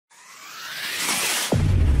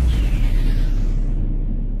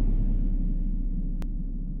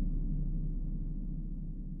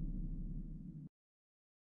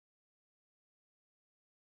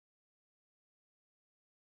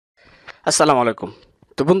আসসালামু আলাইকুম।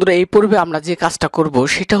 তো বন্ধুরা, এই পর্বে আমরা যে কাজটা করব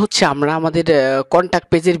সেটা হচ্ছে আমরা আমাদের কন্টাক্ট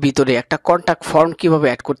পেজের ভিতরে একটা কন্টাক্ট ফর্ম কিভাবে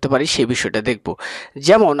অ্যাড করতে পারি সেই বিষয়টা দেখব।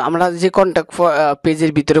 যেমন আমরা যে কন্টাক্ট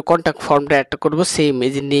পেজের ভিতরে কন্টাক্ট ফর্মটা অ্যাড করব, সেম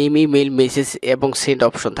এই যে নেম, ইমেল, মেসেজ এবং সেন্ড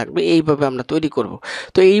অপশন থাকবে, এইভাবে আমরা তৈরি করব।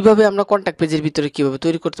 তো এইভাবে আমরা কন্টাক্ট পেজের ভিতরে কিভাবে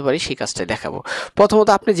তৈরি করতে পারি সেই কাজটা দেখাবো। প্রথমত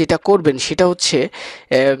আপনি যেটা করবেন সেটা হচ্ছে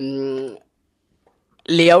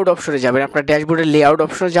লেআউট অপশনে যাবেন। আপনার ড্যাশবোর্ডের লেআউট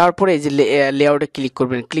অপশনে যাওয়ার পরে এই যে লেআউটে ক্লিক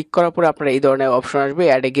করবেন। ক্লিক করার পরে আপনার এই ধরনের অপশন আসবে,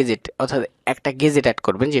 অ্যাড এ গেজেট, অর্থাৎ একটা গেজেট অ্যাড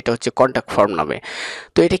করবেন যেটা হচ্ছে কন্ট্যাক্ট ফর্ম নামে।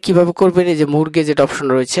 তো এটা কিভাবে করবেন, এই যে মোর গেজেট অপশন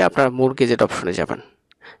রয়েছে, আপনারা মোর গেজেট অপশনে যাবেন।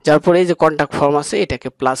 যাওয়ার পরে এই যে কন্ট্যাক্ট ফর্ম আছে এটাকে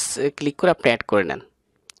প্লাস ক্লিক করে আপনি অ্যাড করে নেন।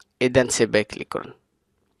 এই দেন সেভ বাই ক্লিক করুন।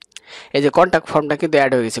 এই যে কন্ট্যাক্ট ফর্মটা কিন্তু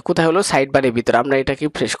অ্যাড হয়ে গেছে। কোথায় হলো? সাইড বারের ভিতরে। আমরা এটাকে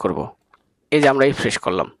ফ্রেশ করব। এই যে আমরা ফ্রেশ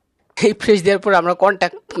করলাম। এই ফ্রেশ দেওয়ার পর আমরা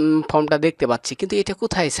কন্ট্যাক্ট ফর্মটা দেখতে পাচ্ছি, কিন্তু এটা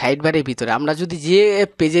কোথায়? সাইড বারের ভিতরে। আমরা যদি যে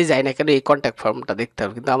পেজে যাই না কেন এই কন্ট্যাক্ট ফর্মটা দেখতে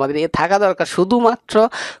হবে, কিন্তু আমাদের এ থাকা দরকার শুধুমাত্র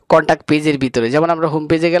কন্ট্যাক্ট পেজের ভিতরে। যেমন আমরা হোম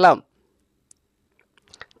পেজে গেলাম,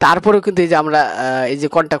 তারপরেও কিন্তু এই যে আমরা এই যে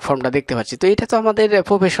কন্ট্যাক্ট ফর্মটা দেখতে পাচ্ছি। তো এটা তো আমাদের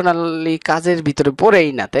প্রফেশনালি কাজের ভিতরে পড়েই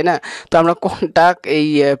না, তাই না? তো আমরা কন্ট্যাক্ট এই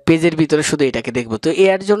পেজের ভিতরে শুধু এটাকে দেখব। তো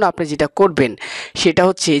এর জন্য আপনি যেটা করবেন সেটা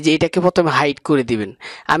হচ্ছে যে এটাকে প্রথমে হাইড করে দিবেন।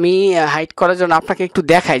 আমি হাইড করার জন্য আপনাকে একটু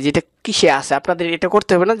দেখাই যে এটা কিসে আছে। আপনাদের এটা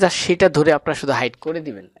করতে হবে না, জাস্ট সেটা ধরে আপনারা শুধু হাইড করে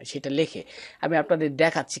দিবেন, সেটা লিখে। আমি আপনাদের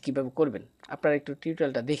দেখাচ্ছি কিভাবে করবেন, আপনারা একটু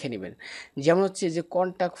টিউটোরিয়ালটা দেখে নেবেন। যেমন হচ্ছে যে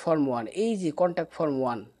কন্ট্যাক্ট ফর্ম 1, এই যে কন্ট্যাক্ট ফর্ম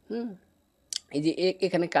 1, এই যে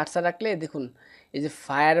এখানে কার্সার রাখলে দেখুন এই যে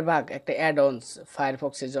ফায়ারবাগ একটা অ্যাডঅনস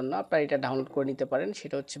ফায়ারফক্সের জন্য আপনারা এটা ডাউনলোড করে নিতে পারেন।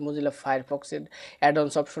 সেটা হচ্ছে মোজিলা ফায়ারফক্সের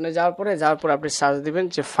অ্যাডঅনস অপশনে যাওয়ার পরে আপনি সার্চ দিবেন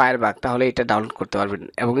যে ফায়ারবাগ, তাহলে এটা ডাউনলোড করতে পারবেন।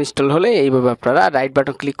 এবং ইনস্টল হলে এইভাবে আপনারা রাইট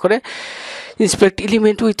বাটন ক্লিক করে ইন্সপেক্ট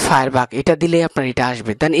এলিমেন্ট উইথ ফায়ারবাগ এটা দিলে আপনার এটা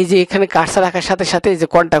আসবে। দেন এই যে এখানে কার্সার রাখার সাথে সাথে এই যে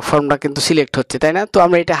কন্ট্যাক্ট ফর্মটা কিন্তু সিলেক্ট হচ্ছে, তাই না? তো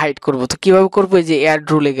আমরা এটা হাইড করব। তো কীভাবে করবো? এই যে অ্যাড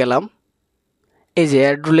রুলে গেলাম, এই যে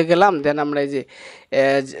অ্যাড রুলে গেলাম। দেন আমরা এই যে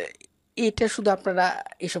এটা শুধু আপনারা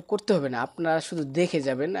এসব করতে হবে না, আপনারা শুধু দেখে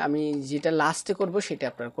যাবেন। আমি যেটা লাস্টে করব সেটা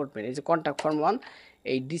আপনারা করবেন। এই যে কন্ট্যাক্ট ফর্ম 1,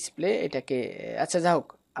 এই ডিসপ্লে এটাকে, আচ্ছা যা হোক,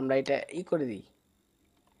 আমরা এটা করে দিই,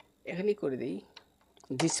 এখানেই করে দিই,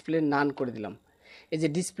 ডিসপ্লে নান করে দিলাম। এই যে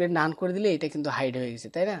ডিসপ্লে নান করে দিলে এটা কিন্তু হাইড হয়ে গেছে,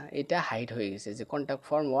 তাই না? এটা হাইড হয়ে গেছে, যে কন্ট্যাক্ট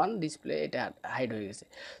ফর্ম 1 ডিসপ্লে এটা হাইড হয়ে গেছে।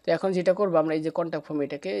 তো এখন যেটা করবো, আমরা এই যে কন্ট্যাক্ট ফর্ম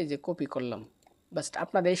এটাকে এই যে কপি করলাম। বাস,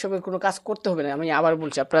 আপনাদের এইসবের কোনো কাজ করতে হবে না। আমি আবার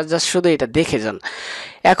বলছি, আপনারা জাস্ট শুধু এটা দেখে যান।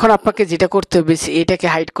 এখন আপনাকে যেটা করতে হবে, এটাকে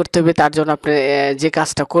হাইড করতে হবে। তার জন্য আপনি যে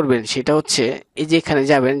কাজটা করবেন সেটা হচ্ছে এই যে এখানে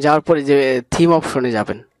যাবেন, যাওয়ার পরে যে থিম অপশনে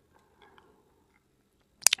যাবেন।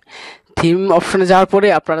 থিম অপশনে যাওয়ার পরে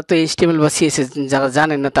আপনারা তো এইচটিএমএল বা সিএসএস যারা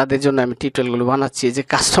জানেন না তাদের জন্য আমি টিউটোরিয়ালগুলো বানাচ্ছি। যে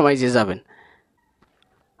কাস্টমাইজে যাবেন,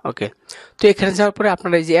 ওকে। তো এখানে যাওয়ার পরে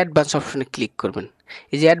আপনারা এই যে অ্যাডভান্স অপশনে ক্লিক করবেন।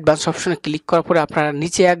 এই যে অ্যাডভান্স অপশনে ক্লিক করার পরে আপনারা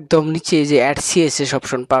নিচে একদম নিচে এই যে অ্যাড সিএসএস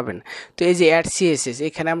অপশন পাবেন। তো এই যে অ্যাড সিএসএস,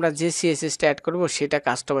 এখানে আমরা যে সিএসএসটা অ্যাড করব সেটা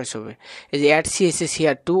কাস্টমাইজ হবে। এই যে add CSS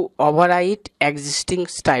here two overwrite existing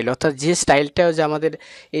style, অর্থাৎ যে স্টাইলটাও যে আমাদের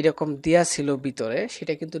এরকম দেওয়া ছিল ভিতরে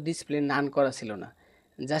সেটা কিন্তু ডিসপ্লে নান করা ছিল না।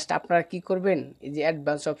 জাস্ট আপনারা কি করবেন, এই যে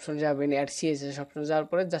অ্যাডভান্স অপশন যাবেন, অ্যাড সিএসএস অপশন যাওয়ার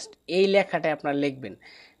পরে জাস্ট এই লেখাটাই আপনারা লিখবেন।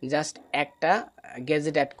 জাস্ট একটা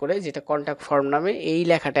গ্যাজেট অ্যাড করে, যেটা কন্ট্যাক্ট ফর্ম নামে, এই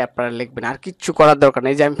লেখাটা আপনারা লিখবেন। আর কিচ্ছু করার দরকার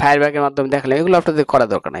নেই। যে আমি ফায়ারব্যাগের মাধ্যমে দেখালাম, এগুলো আপনাদের করার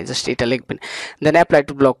দরকার নাই, জাস্ট এটা লিখবেন। দেন অ্যাপ্লাই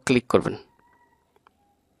টু ব্লক ক্লিক করবেন।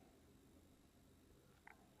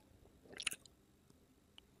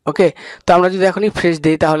 ওকে। তো আমরা যদি এখনই ফ্রেশ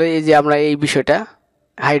দিই তাহলে এই যে আমরা এই বিষয়টা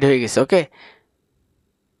হাইড হয়ে গেছে। ওকে,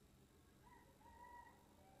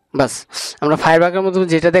 বাস, আমরা ফায়ারবাগের মধ্যে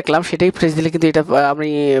যেটা দেখলাম সেটাই ফ্রেশ দিলে কিন্তু এটা আমি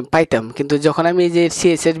পাইতাম, কিন্তু যখন আমি এই যে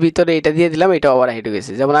সিএস এর ভিতরে এটা দিয়ে দিলাম এটা ওভার হাইড হয়ে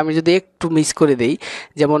গেছে। যেমন আমি যদি একটু মিস করে দেই,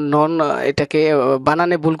 যেমন নন এটাকে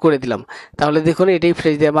বানানে ভুল করে দিলাম, তাহলে দেখুন এটাই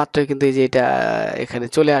ফ্রেশ দেওয়া মাত্রই কিন্তু এই যে এটা এখানে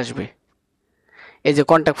চলে আসবে। এই যে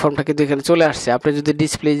কন্ট্যাক্ট ফর্মটা কিন্তু এখানে চলে আসছে। আপনি যদি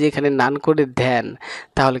ডিসপ্লে যে এখানে নান করে দেন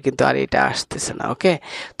তাহলে কিন্তু আর এটা আসতেছে না। ওকে,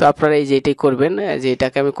 তো আপনারা এই যে এটাই করবেন, যে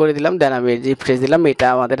এটাকে আমি করে দিলাম, দেন আমি যে ফ্রেশ দিলাম, এটা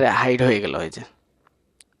আমাদের হাইড হয়ে গেল।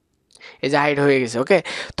 এই যে হাইড হয়ে গেছে। ওকে,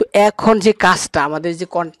 তো এখন যে কাজটা আমাদের যে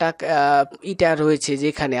কন্ট্যাক্ট এটা রয়েছে,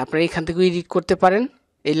 যেখানে আপনারা এখান থেকে এডিট করতে পারেন।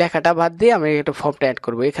 এই লেখাটা বাদ দিয়ে আমি একটা ফর্মটা অ্যাড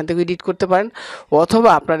করবো, এখান থেকে এডিট করতে পারেন। অথবা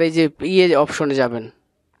আপনারা এই যে অপশনে যাবেন,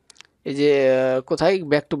 এই যে কোথায়,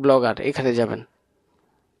 ব্যাক টু ব্লগার, এখানে যাবেন।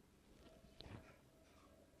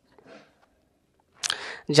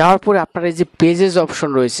 যাওয়ার পরে আপনারা এই যে পেজেস অপশন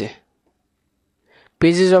রয়েছে,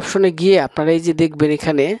 পেজেস অপশনে গিয়ে আপনারা এই যে দেখবেন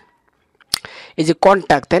এখানে এই যে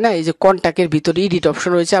কন্ট্যাক্ট, তাই না? এই যে কন্ট্যাক্টের ভিতরে এডিট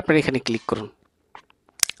অপশন রয়েছে, আপনারা এখানে ক্লিক করুন।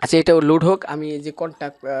 আচ্ছা, এটা লোড হোক। আমি এই যে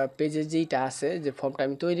কন্ট্যাক্ট পেজে যেইটা আছে, যে ফর্মটা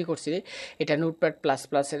আমি তৈরি করছি, এটা নোটপ্যাড প্লাস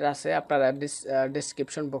প্লাসের আছে, আপনারা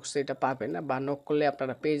ডেসক্রিপশন বক্সে এটা পাবেন, বা নক করলে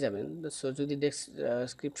আপনারা পেয়ে যাবেন। সো যদি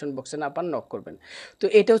ডেসক্রিপশন বক্সে না পান, নক করবেন। তো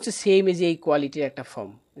এটা হচ্ছে সেম এই যে এই কোয়ালিটির একটা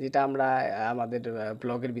ফর্ম, যেটা আমরা আমাদের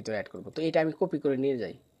ব্লগের ভিতরে অ্যাড করব। তো এটা আমি কপি করে নিয়ে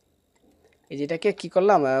যাই। এই যেটাকে কী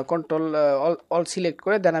করলাম, কন্ট্রোল অল সিলেক্ট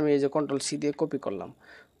করে দেন আমি এই যে কন্ট্রোল সি দিয়ে কপি করলাম।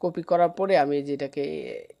 কপি করার পরে আমি যেটাকে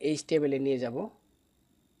এই টেবিলে নিয়ে যাব।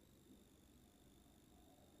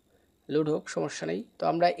 লোড হোক, সমস্যা নেই। তো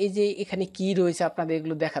আমরা এই যে এখানে কি রয়েছে আপনাদের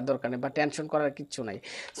এগুলো দেখার দরকার নেই, বা টেনশন করার কিচ্ছু নাই।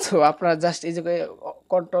 সো আপনারা জাস্ট এই যে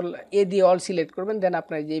কন্ট্রোল এ দিয়ে অল সিলেক্ট করবেন, দেন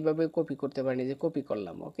আপনারা যে এইভাবে কপি করতে পারেন। এই যে কপি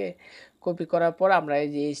করলাম, ওকে। কপি করার পর আমরা এই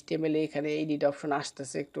যে এইচটিএমএল এখানে এডিট অপশন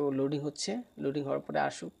আসতেছে, একটু লোডিং হচ্ছে। লোডিং হওয়ার পরে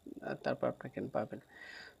আসুক, তারপর আপনারা এখানে পাবেন।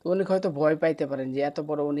 তো অনেক হয়তো ভয় পাইতে পারেন যে এত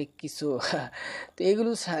বড় অনেক কিছু। তো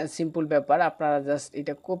এগুলো সিম্পল ব্যাপার, আপনারা জাস্ট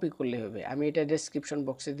এটা কপি করলে হবে। আমি এটা ডেসক্রিপশন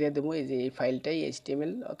বক্সে দিয়ে দেবো, এই যে এই ফাইলটাই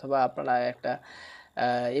এইচটিএমএল, অথবা আপনারা একটা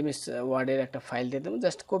এমএস ওয়ার্ডের একটা ফাইল দিয়ে দেবো।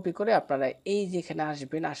 জাস্ট কপি করে আপনারা এই যেখানে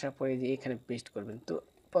আসবেন, আসার পরে যে এখানে পেস্ট করবেন। তো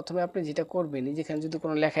প্রথমে আপনি যেটা করবেন, যেখানে যদি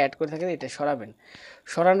কোনো লেখা অ্যাড করে থাকেন, এটা সরাবেন।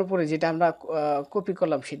 সরানোর পরে যেটা আমরা কপি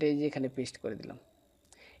করলাম, সেটাই যে এখানে পেস্ট করে দিলাম।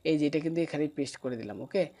 এই যে এটা কিন্তু এখানে পেস্ট করে দিলাম,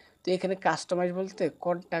 ওকে। তো এখানে কাস্টমাইজ বলতে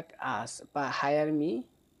কন্ট্যাক্ট আস বা higher me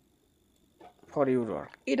for your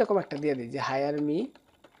work, এরকম একটা দিয়ে দিই, যে higher me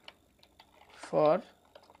for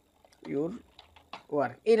your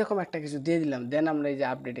work, এরকম একটা কিছু দিয়ে দিলাম। দেন আমরা এই যে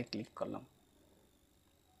আপডেটে ক্লিক করলাম।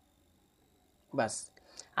 বাস,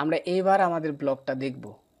 আমরা এবার আমাদের ব্লগটা দেখব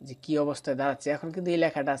যে কি অবস্থায় দাঁড়াচ্ছে। এখন কিন্তু এই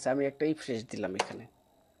লেখাটা আছে, আমি একটা রিফ্রেশ দিলাম এখানে।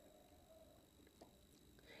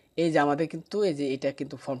 এই যে আমাদের কিন্তু এই যে এটা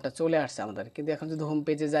কিন্তু ফর্মটা চলে আসছে আমাদের, কিন্তু এখন যদি হোম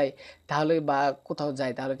পেজে যাই তাহলে, বা কোথাও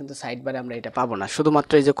যাই, তাহলে কিন্তু সাইড বারে আমরা এটা পাবো না।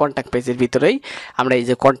 শুধুমাত্র এই যে কন্ট্যাক্ট পেজের ভিতরেই আমরা এই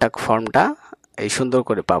যে কন্ট্যাক্ট ফর্মটা এই সুন্দর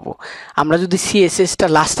করে পাবো। আমরা যদি সিএসএসটা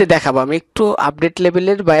লাস্টে দেখাবো, আমি একটু আপডেট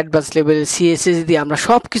লেভেলের বা অ্যাডভান্স লেভেলের সিএসএস দিয়ে আমরা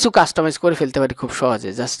সব কিছু কাস্টমাইজ করে ফেলতে পারি খুব সহজে।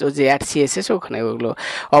 জাস্ট ওই যে অ্যাড সিএসএস, ওখানে ওগুলো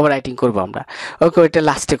ওভাররাইটিং করবো আমরা, ওকে, ওইটা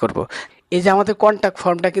লাস্টে করব। এই যে আমাদের কন্ট্যাক্ট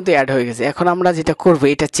ফর্মটা কিন্তু অ্যাড হয়ে গেছে। এখন আমরা যেটা করবো,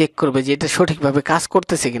 এটা চেক করবো যে এটা সঠিকভাবে কাজ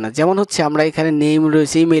করতেছে কিনা। যেমন হচ্ছে আমরা এখানে নেম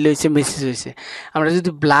রয়েছে, ইমেল রয়েছে, মেসেজ রয়েছে। আমরা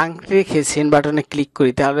যদি ব্ল্যাঙ্ক রেখে সেন্ড বাটনে ক্লিক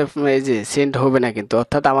করি, তাহলে এই যে সেন্ড হবে না কিন্তু,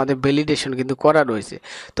 অর্থাৎ আমাদের ভ্যালিডেশন কিন্তু করা রয়েছে।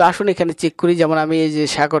 তো আসুন এখানে চেক করি। যেমন আমি এই যে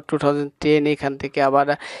সাগর 2010, এখান থেকে আবার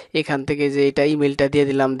এখান থেকে যে এটা ইমেলটা দিয়ে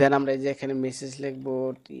দিলাম। দেন আমরা এই যে এখানে মেসেজ লিখবো,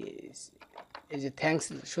 এই যে থ্যাঙ্কস,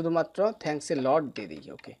 শুধুমাত্র থ্যাঙ্কস এ লট দিয়ে দিই,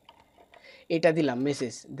 ওকে, এটা দিলাম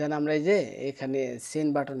মেসেজ। দেন আমরা এই যে এখানে সেন্ড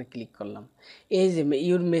বাটনে ক্লিক করলাম। এই যে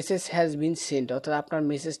your message has been send, অর্থাৎ আপনার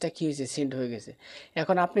মেসেজটা কী হয়েছে, সেন্ড হয়ে গেছে।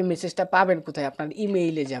 এখন আপনি মেসেজটা পাবেন কোথায়, আপনার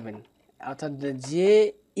ইমেইলে যাবেন, অর্থাৎ যে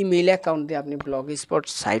ইমেইল অ্যাকাউন্ট দিয়ে আপনি ব্লগ স্পট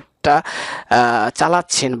সাইটটা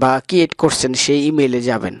চালাচ্ছেন বা ক্রিয়েট করছেন, সেই ইমেইলে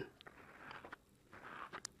যাবেন।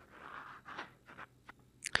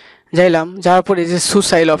 যাইলাম, যাওয়ার পরে যে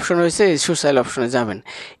সুসাইল অপশন রয়েছে, এই সুসাইল অপশনে যাবেন।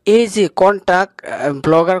 এই যে কন্ট্যাক্ট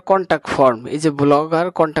ব্লগার কন্ট্যাক্ট ফর্ম, এই যে ব্লগার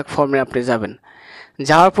কন্ট্যাক্ট ফর্মে আপনি যাবেন।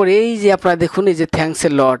 যাওয়ার পরে এই যে আপনারা দেখুন, এই যে থ্যাঙ্কস এ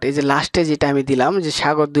লট, এই যে লাস্টে যেটা আমি দিলাম, যে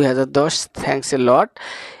সাগর 2010 থ্যাঙ্কস এ লট,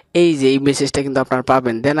 এই যে এই মেসেজটা কিন্তু আপনারা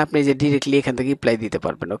পাবেন। দেন আপনি যে ডিরেক্টলি এখান থেকে রিপ্লাই দিতে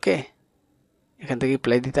পারবেন, ওকে, এখান থেকে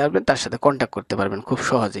রিপ্লাই দিতে পারবেন, তার সাথে কন্ট্যাক্ট করতে পারবেন খুব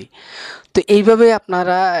সহজেই। তো এইভাবে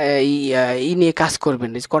আপনারা এই নিয়ে কাজ করবেন,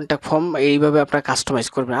 এই কন্ট্যাক্ট ফর্ম এইভাবে আপনারা কাস্টমাইজ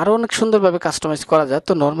করবেন। আরও অনেক সুন্দরভাবে কাস্টমাইজ করা যায়।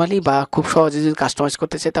 তো নর্মালি বা খুব সহজে যদি কাস্টমাইজ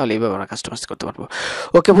করতে চাই, তাহলে এইভাবে আমরা কাস্টমাইজ করতে পারবো।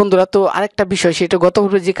 ওকে বন্ধুরা, তো আরেকটা বিষয়, সেটা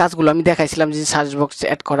গতভাবে যে কাজগুলো আমি দেখাইছিলাম, যে সার্চ বক্স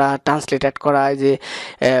অ্যাড করা, ট্রান্সলেট অ্যাড করা, যে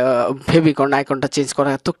ফেভিকন আইকনটা চেঞ্জ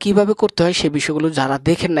করা, তো কীভাবে করতে হয় সেই বিষয়গুলো যারা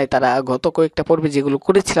দেখেন নাই, তারা গত কয়েকটা পর্বে যেগুলো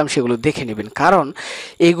করেছিলাম সেগুলো দেখে নেবেন। কারণ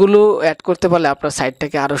এগুলো অ্যাড করতে পারলে আপনার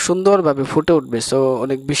সাইটটাকে আরও সুন্দরভাবে ফুটে উঠবে। সো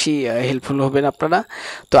অনেক বেশি হেল্পফুল হবেন আপনারা।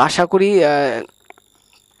 তো আশা করি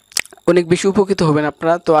অনেক বেশি উপকৃত হবেন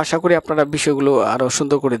আপনারা। তো আশা করি আপনারা বিষয়গুলো আরও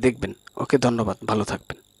সুন্দর করে দেখবেন। ওকে, ধন্যবাদ, ভালো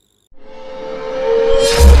থাকবেন।